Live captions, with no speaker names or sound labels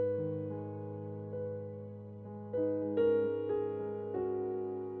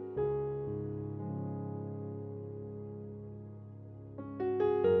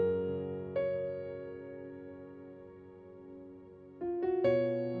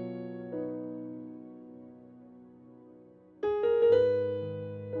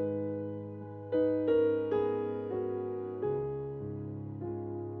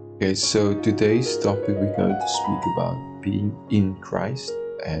Okay, so today's topic we're going to speak about being in Christ,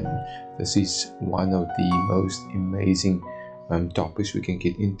 and this is one of the most amazing topics we can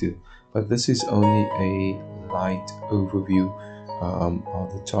get into. But this is only a light overview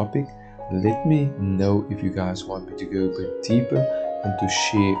of the topic. Let me know if you guys want me to go a bit deeper and to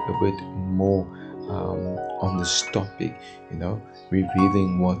share a bit more on this topic,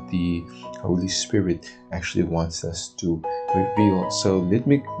 revealing what the Holy Spirit actually wants us to reveal. So let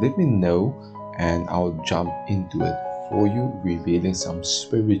me know, and I'll jump into it for you, revealing some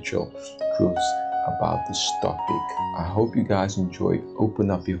spiritual truths about this topic. I hope you guys enjoy it.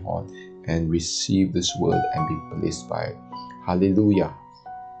 Open up your heart and receive this word and be blessed by it. Hallelujah.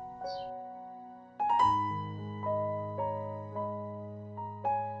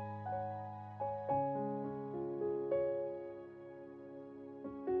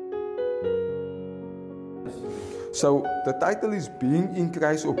 So the title is Being in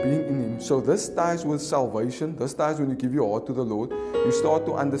Christ or Being in Him. So this ties with salvation. This ties when you give your heart to the Lord. You start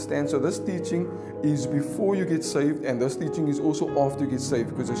to understand. So this teaching is before you get saved, and this teaching is also after you get saved,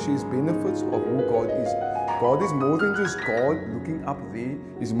 because it shares benefits of who God is. God is more than just God looking up there.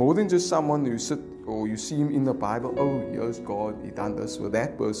 He's more than just someone who sit or you see him in the Bible. Oh, here's God. He done this for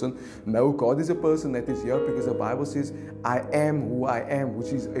that person. No, God is a person that is here because the Bible says, I am who I am,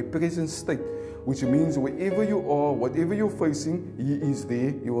 which is a present state. Which means wherever you are, whatever you're facing, He is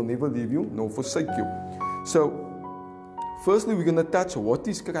there. He will never leave you nor forsake you. So, firstly, we're going to touch what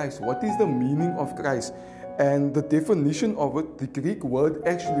is Christ? What is the meaning of Christ? And the definition of it, the Greek word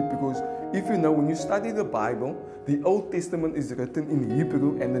actually, because if you know, when you study the Bible, the Old Testament is written in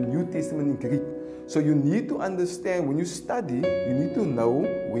Hebrew and the New Testament in Greek. So you need to understand, when you study, you need to know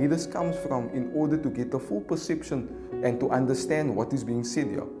where this comes from in order to get the full perception and to understand what is being said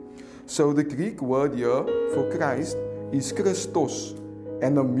here. So the Greek word here for Christ is Christos,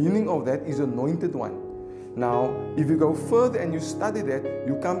 and the meaning of that is anointed one. Now, if you go further and you study that,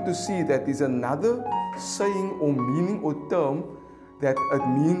 you come to see that there's another saying or meaning or term that it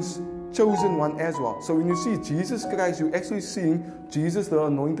means chosen one as well. So when you see Jesus Christ, you're actually seeing Jesus the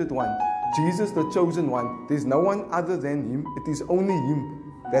anointed one, Jesus the chosen one. There's no one other than Him. It is only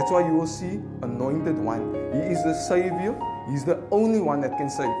Him. That's why you will see anointed one. He is the Savior. He's the only one that can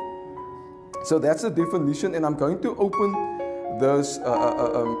save. So that's the definition, and I'm going to open this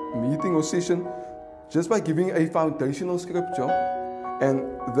meeting or session just by giving a foundational scripture. And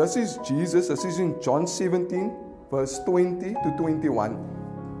this is Jesus. This is in John 17, verse 20 to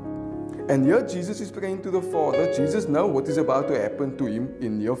 21. And here Jesus is praying to the Father. Jesus knows what is about to happen to Him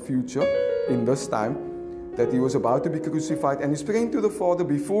in near future, in this time, that He was about to be crucified. And He's praying to the Father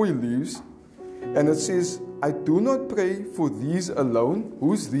before He leaves. And it says, I do not pray for these alone.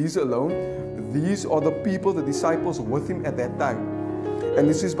 Who's these alone? These are the people, the disciples with Him at that time. And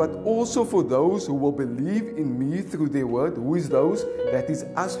it says, but also for those who will believe in me through their word. Who is those? That is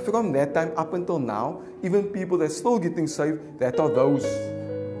us from that time up until now. Even people that are still getting saved, that are those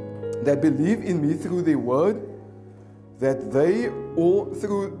that believe in me through their word. That they all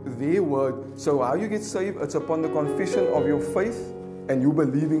through their word. So how you get saved? It's upon the confession of your faith and you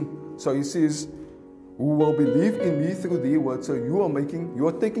believing. So He says, who will believe in me through their word. So you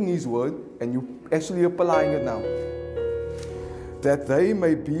are taking His word and you actually applying it now. That they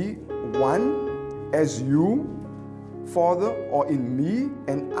may be one as you, Father, are in me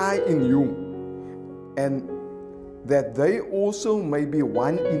and I in you. And that they also may be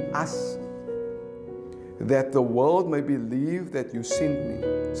one in us. That the world may believe that you sent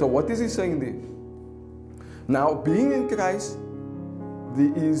me. So what is He saying there? Now, being in Christ,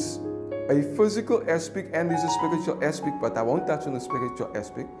 there is a physical aspect and there's a spiritual aspect, but I won't touch on the spiritual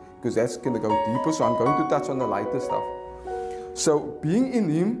aspect because that's going to go deeper, so I'm going to touch on the lighter stuff. So being in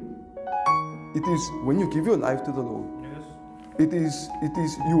Him, it is when you give your life to the Lord. Yes. It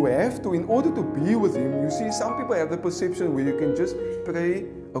is you have to, in order to be with Him. You see, some people have the perception where you can just pray,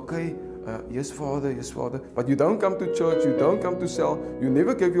 okay, yes Father, but you don't come to church, you don't come to cell, you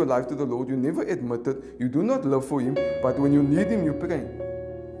never gave your life to the Lord, you never admit it, you do not live for Him, but when you need Him, you pray.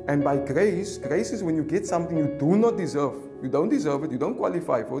 And by grace is when you get something you do not deserve. You don't deserve it, you don't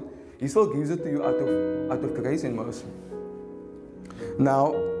qualify for it. He still gives it to you out of grace and mercy.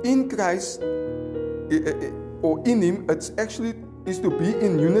 Now, in Christ, or in Him, it's actually is to be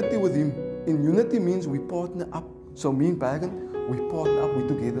in unity with Him. In unity means we partner up. So me and Baron, we partner up, we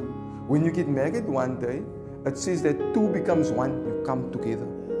together. When you get married one day, it says that two becomes one, you come together.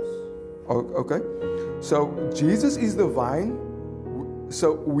 Okay? So Jesus is the vine.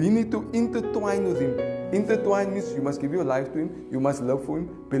 So we need to intertwine with Him. Intertwine means you must give your life to Him, you must love for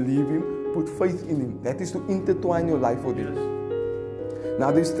Him, believe Him, put faith in Him. That is to intertwine your life with Him.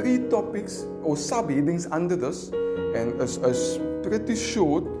 Now there's 3 topics or subheadings under this, and as pretty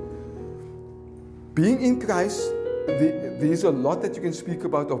short. Being in Christ, there's a lot that you can speak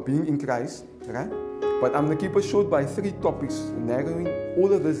about of being in Christ, right? But I'm going to keep it short by 3 topics, narrowing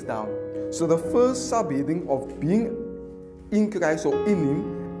all of this down. So the first subheading of being in Christ or in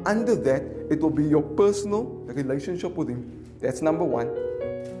Him, under that, it will be your personal relationship with Him. That's number 1.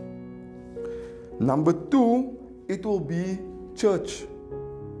 Number 2, it will be church.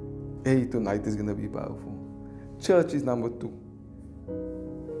 Hey, tonight is going to be powerful. Church is number 2.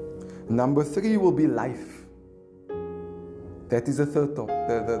 Number 3 will be life. That is the third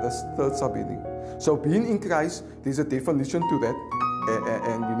the third subheading. So being in Christ, there's a definition to that.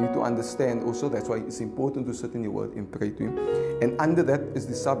 And you need to understand also, that's why it's important to sit in your word and pray to Him. And under that is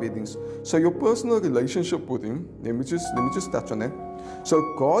the subheadings. So your personal relationship with Him, let me just touch on that. So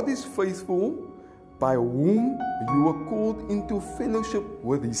God is faithful, by whom you are called into fellowship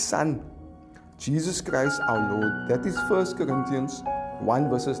with His Son, Jesus Christ our Lord. That is 1 Corinthians 1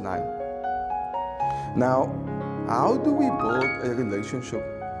 verses 9. Now, how do we build a relationship?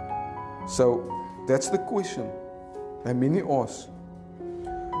 So that's the question that many ask.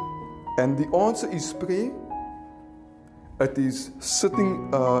 And the answer is prayer. It is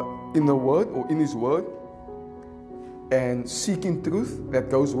sitting in the Word or in His Word and seeking truth that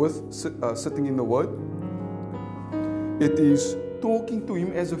goes with sitting in the Word. It is talking to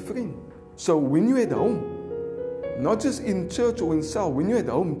Him as a friend. So when you're at home, not just in church or in cell, when you're at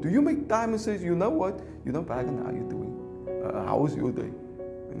home, do you make time and say, you know what? You know, Bagan, how are you doing? How was your day?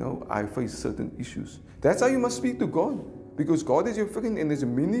 You know, I face certain issues. That's how you must speak to God. Because God is your friend and there's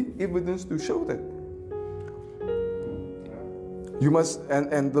many evidence to show that. You must,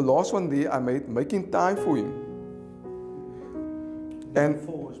 and the last one there I made, making time for Him. And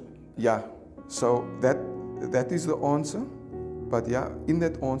yeah, so that is the answer. But yeah, in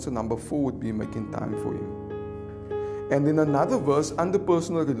that answer, number 4 would be making time for Him. And in another verse, under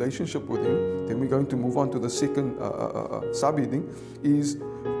personal relationship with Him, then we're going to move on to the second subheading, is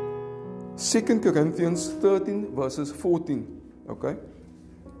 2 Corinthians 13 verses 14. Okay?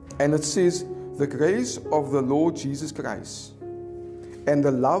 And it says, the grace of the Lord Jesus Christ and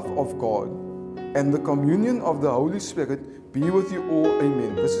the love of God and the communion of the Holy Spirit be with you all.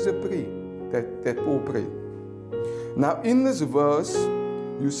 Amen. This is a prayer that Paul prayed. Now in this verse,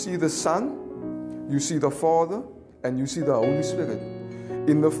 you see the Son, you see the Father, and you see the Holy Spirit.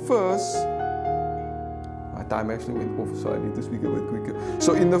 In the first, my time actually went off, so I need to speak a bit quicker.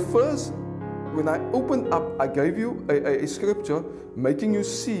 So in the first, when I opened up, I gave you a scripture making you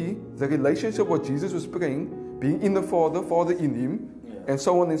see the relationship what Jesus was praying, being in the Father, Father in Him, and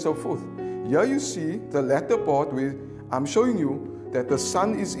so on and so forth. Here you see the latter part where I'm showing you that the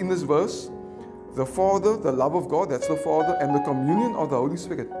Son is in this verse, the Father, the love of God, that's the Father, and the communion of the Holy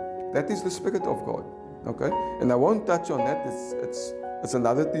Spirit. That is the Spirit of God. Okay? And I won't touch on that. It's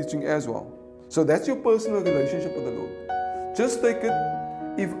another teaching as well. So that's your personal relationship with the Lord. Just take it.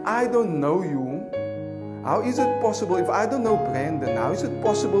 If I don't know you, how is it possible? If I don't know Brandon, how is it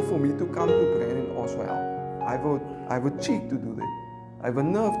possible for me to come to Brandon and ask for help? I have a cheek to do that. I have a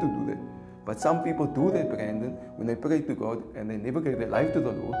nerve to do that. But some people do that, Brandon, when they pray to God and they never give their life to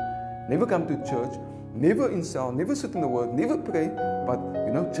the Lord, never come to church, never in cell, never sit in the Word, never pray. But,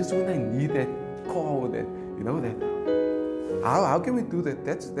 just when I need that call, that, that. How can we do that?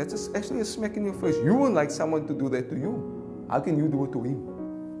 That's actually a smack in your face. You won't like someone to do that to you. How can you do it to Him?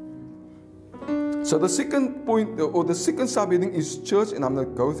 So the second point, or the second subheading is church, and I'm going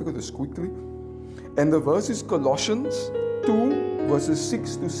to go through this quickly. And the verse is Colossians 2, verses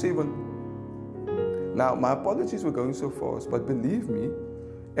 6 to 7. Now, my apologies for going so fast, but believe me,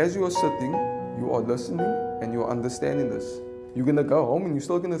 as you are sitting, you are listening, and you are understanding this. You're going to go home, and you're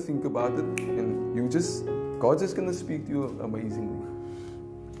still going to think about it, and God's just going to speak to you amazingly.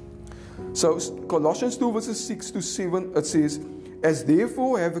 So, Colossians 2, verses 6 to 7, it says, as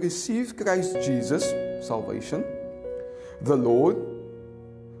therefore have received Christ Jesus, salvation, the Lord,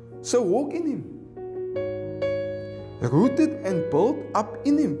 so walk in Him, rooted and built up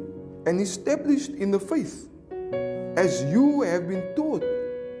in Him, and established in the faith, as you have been taught,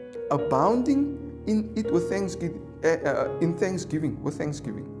 abounding in it with thanksgiving, with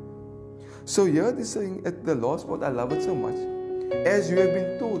thanksgiving. So here they're saying at the last part, I love it so much. As you have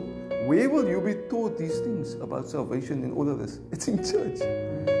been taught. Where will you be taught these things about salvation and all of this? It's in church.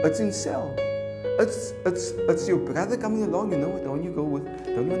 It's in cell. It's your brother coming along. You know what? Don't you want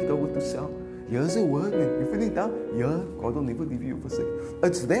to go with the cell? Here's a word, man. You're feeling down? Yeah, God will never leave you forsake.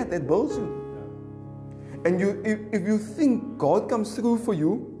 It's that builds you. And if you think God comes through for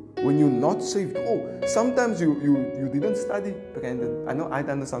you when you're not saved. Oh, sometimes you didn't study, Brandon. I know I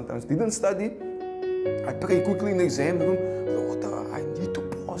done this sometimes. Didn't study. I pray quickly in the exam room. Lord, I need to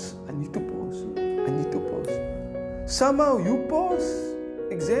pass. I need to pass. I need to pass. Somehow you pass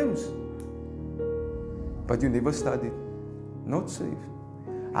exams, but you never studied. Not saved.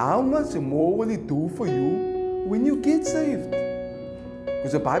 How much more will it do for you when you get saved?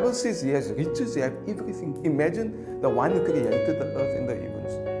 Because the Bible says he has riches, he has everything. Imagine the one who created the earth and the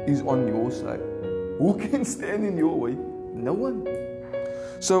heavens is on your side. Who can stand in your way? No one.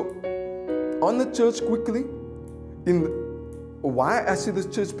 So, on the church quickly, why I say this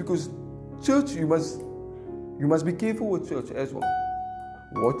church? Because church, you must be careful with church as well.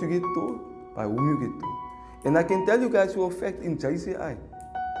 What you get taught, by whom you get taught. And I can tell you guys for a fact in JCI,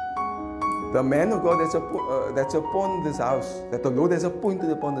 the man of God that's upon this house, that the Lord has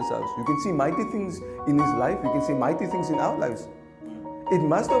appointed upon this house. You can see mighty things in his life. You can see mighty things in our lives. It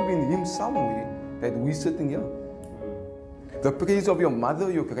must have been him somewhere that we're sitting here. The prayers of your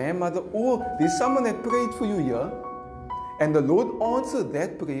mother, your grandmother, or there's someone that prayed for you here, and the Lord answered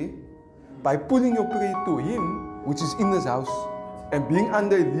that prayer by pulling your prayer to him, which is in this house, and being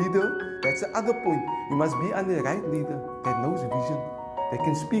under a leader. That's the other point. You must be under the right leader that knows vision, that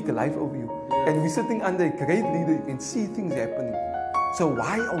can speak life over you. And we're sitting under a great leader, you can see things happening. So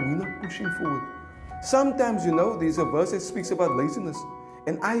why are we not pushing forward? Sometimes, there's a verse that speaks about laziness.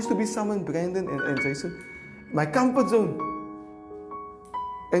 And I used to be someone, Brandon and Jason, my comfort zone.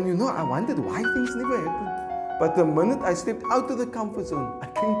 And I wondered why things never happened. But the minute I stepped out of the comfort zone, I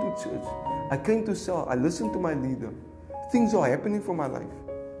came to church. I came to cell. I listened to my leader. Things are happening for my life.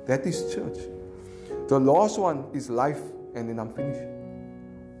 That is church. The last one is life, and then I'm finished.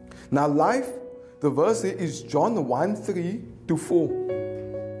 Now life, the verse here is John 1:3-4.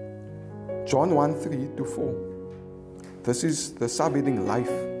 John 1:3-4. This is the subheading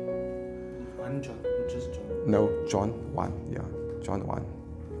life. One John, not just John. No, John 1, yeah. John 1,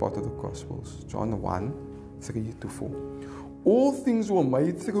 part of the Gospels. John 1:3-4. All things were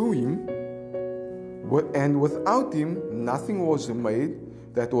made through him, and without him nothing was made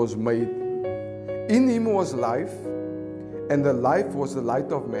that was made. In him was life, and the life was the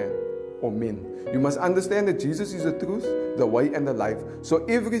light of man, or men. You must understand that Jesus is the truth, the way, and the life. So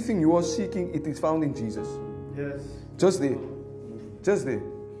everything you are seeking, it is found in Jesus. Yes. Just there. Just there.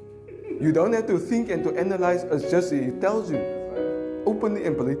 You don't have to think and to analyze. It's just there. He tells you openly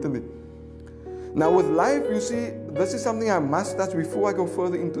and blatantly. Now with life, you see, this is something I must touch before I go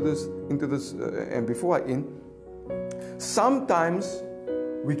further into this, and before I end. Sometimes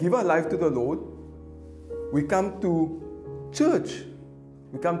we give our life to the Lord. We come to church.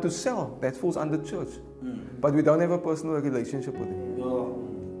 We come to cell. That falls under church. But we don't have a personal relationship with Him.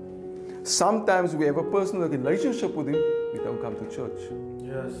 Sometimes we have a personal relationship with Him. We don't come to church.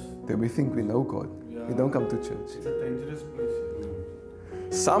 Yes. Then we think we know God. Yeah. We don't come to church. It's a dangerous place.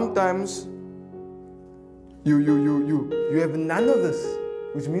 Sometimes you have none of this,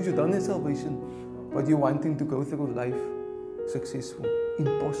 which means you don't have salvation, but you're wanting to go through life successful.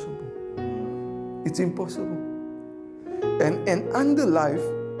 Impossible. It's impossible. And under life,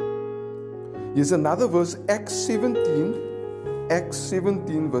 here's another verse, Acts 17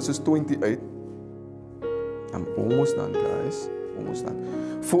 verses 28. I'm almost done, guys. Almost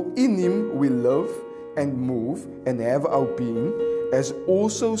done. For in him we live and move and have our being, as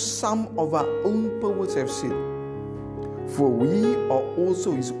also some of our own poets have said. For we are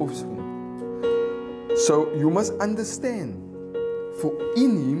also his offspring. So you must understand, for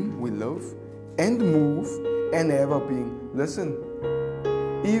in him we live and move and have our being. Listen,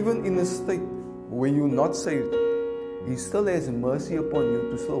 even in a state where you're not saved, he still has mercy upon you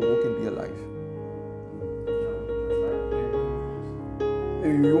to still walk and be alive.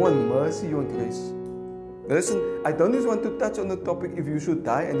 You want mercy, you want grace. Listen, I don't just want to touch on the topic if you should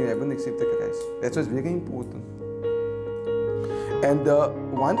die and you haven't accepted Christ. That's what's very important. And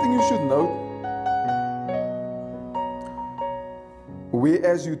one thing you should note,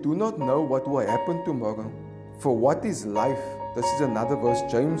 whereas you do not know what will happen tomorrow, for what is life? This is another verse,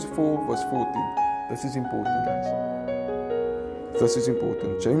 James 4 verse 14. This is important, guys. This is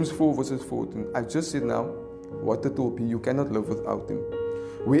important. James 4 verses 14. I've just said now what it will be. You cannot live without him.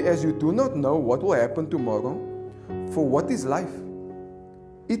 Whereas you do not know what will happen tomorrow, for what is life?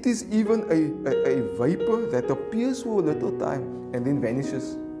 It is even a vapor that appears for a little time and then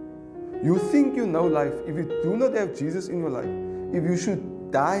vanishes. You think you know life. If you do not have Jesus in your life, if you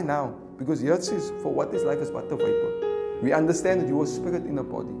should die now, because here it says, for what is life is but a vapor. We understand that you are spirit in a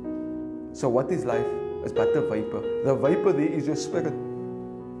body. So what is life? It's but a vapor. The vapor there is your spirit.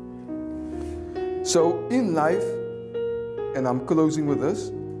 So in life, and I'm closing with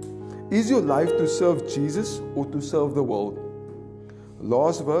this, Is your life to serve Jesus or to serve the world?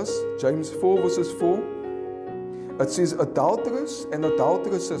 Last verse, James 4 verses 4. It says, adulterers and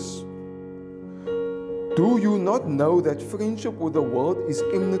adulteresses, do you not know that friendship with the world is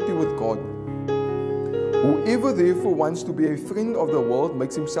enmity with God? Whoever therefore wants to be a friend of the world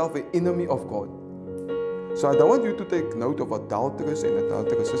makes himself an enemy of God. So I don't want you to take note of adulterers and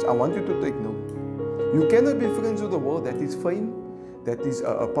adulteresses. I want you to take note. You cannot be friends with the world. That is fame, that is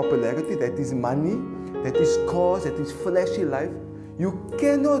popularity, that is money, that is cars, that is flashy life. You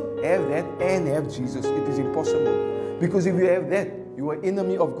cannot have that and have Jesus. It is impossible. Because if you have that, you are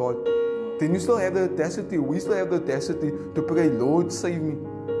enemy of God. Then you still have the audacity, we still have the audacity to pray, Lord, save me,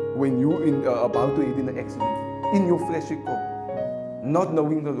 when you are about to head in an accident, in your fleshy car, not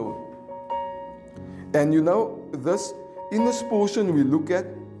knowing the Lord. And you know, in this portion we look at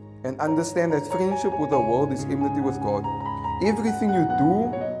and understand that friendship with the world is enmity with God. Everything you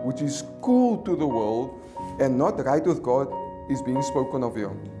do which is cool to the world and not right with God is being spoken of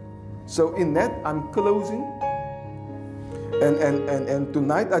here. So in that, I'm closing. And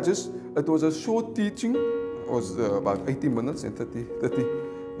tonight it was a short teaching. It was about 80 minutes and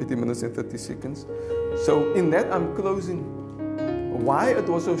 80 minutes and 30 seconds. So in that, I'm closing. Why it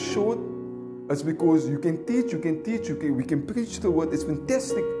was so short? It's because you can teach, we can preach the word. It's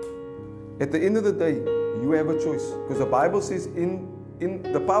fantastic. At the end of the day, you have a choice. Because the Bible says in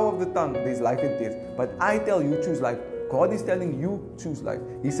the power of the tongue, there's life and death. But I tell you, choose life. God is telling you, choose life.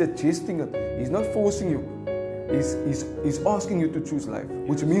 He's suggesting it. He's not forcing you. He's asking you to choose life,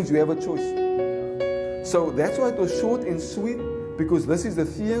 which means you have a choice. So that's why it was short and sweet, because this is the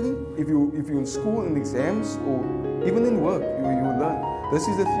theory. If you're in school, in exams, or even in work, you learn. This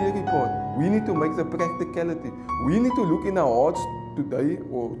is the theory part. We need to make the practicality. We need to look in our hearts today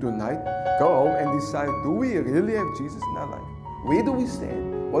or tonight, go home and decide, do we really have Jesus in our life? Where do we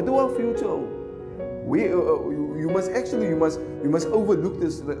stand? What do our future hold? You must overlook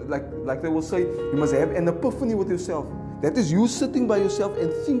this, like they will say, you must have an epiphany with yourself. That is you sitting by yourself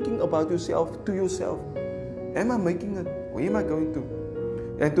and thinking about yourself to yourself. Am I making it? Where am I going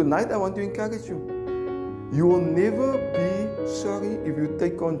to? And tonight I want to encourage you. You will never be sorry if you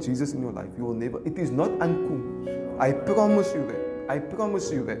take on Jesus in your life. You will never. It is not uncool. I promise you that. I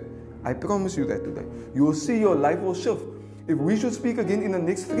promise you that. I promise you that today. You will see your life will shift. If we should speak again in the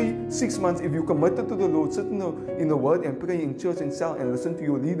next 3-6 months, if you committed to the Lord, sit in the Word and pray in church and cell and listen to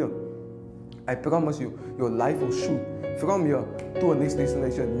your leader, I promise you, your life will shoot from here to a next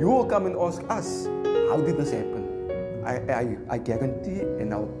destination. You will come and ask us, how did this happen? I guarantee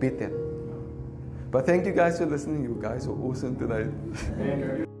and I'll bet that. But thank you guys for listening. You guys are awesome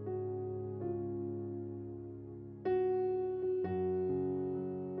tonight.